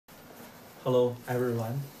Hello,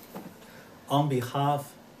 everyone. On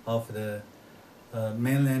behalf of the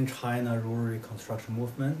mainland China rural reconstruction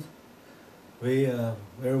movement, we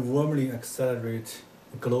very warmly accelerate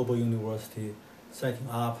the global university setting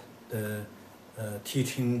up the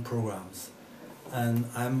teaching programs. And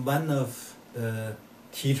I'm one of the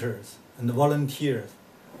teachers and volunteers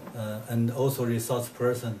and also resource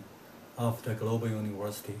person of the global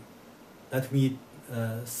university. Let me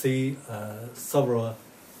say several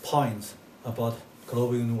points about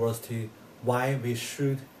global university, why we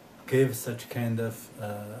should give such kind of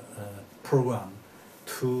program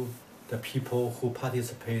to the people who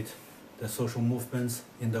participate the social movements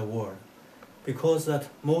in the world. Because that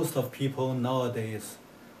most of people nowadays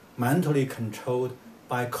mentally controlled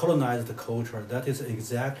by colonized culture, that is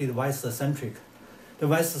exactly the West-centric. The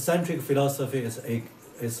West-centric philosophy is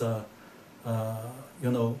a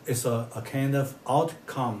kind of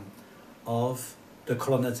outcome of the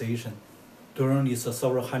colonization during these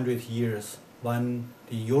several hundred years when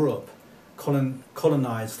the Europe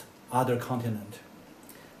colonized other continent.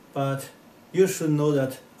 But you should know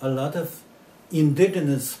that a lot of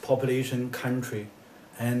indigenous population country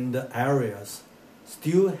and areas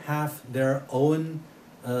still have their own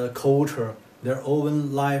culture, their own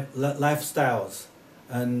lifestyles,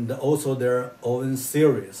 and also their own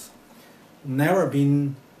theories, never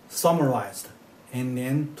been summarized and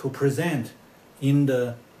then to present in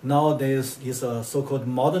the nowadays is a so-called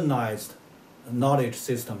modernized knowledge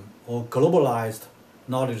system or globalized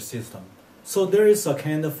knowledge system. So there is a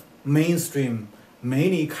kind of mainstream,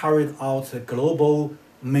 mainly carried out a global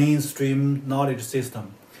mainstream knowledge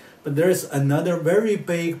system. But there is another very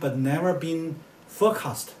big but never been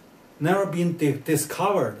forecast, never been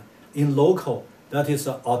discovered in local, that is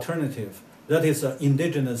an alternative, that is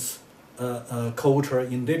indigenous culture,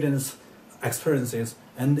 indigenous experiences,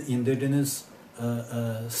 and indigenous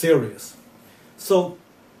theories. So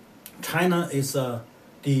China is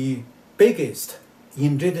the biggest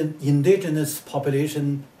indigenous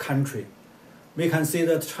population country. We can see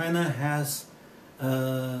that China has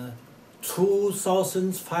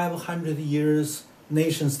 2,500 years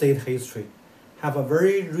nation-state history, have a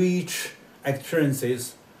very rich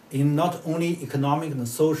experiences in not only economic and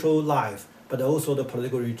social life, but also the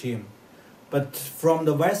political regime. But from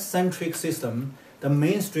the West-centric system, the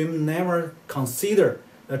mainstream never consider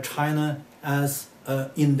China as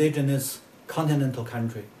an indigenous continental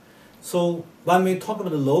country. So when we talk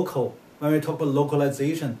about when we talk about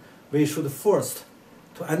localization, we should first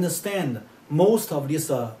to understand most of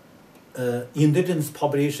these indigenous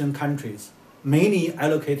population countries, mainly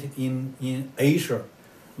allocated in Asia.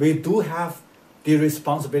 We do have the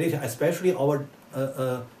responsibility, especially our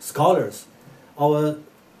scholars, our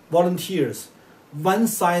volunteers. One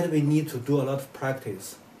side, we need to do a lot of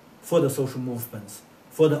practice for the social movements,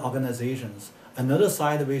 for the organizations. Another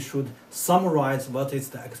side, we should summarize what is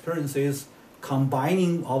the experiences,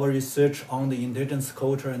 combining our research on the indigenous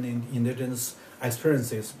culture and indigenous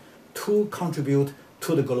experiences to contribute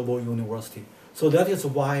to the global university. So that is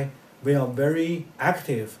why we are very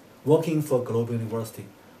active working for global university.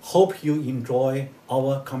 Hope you enjoy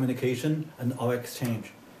our communication and our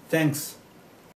exchange. Thanks.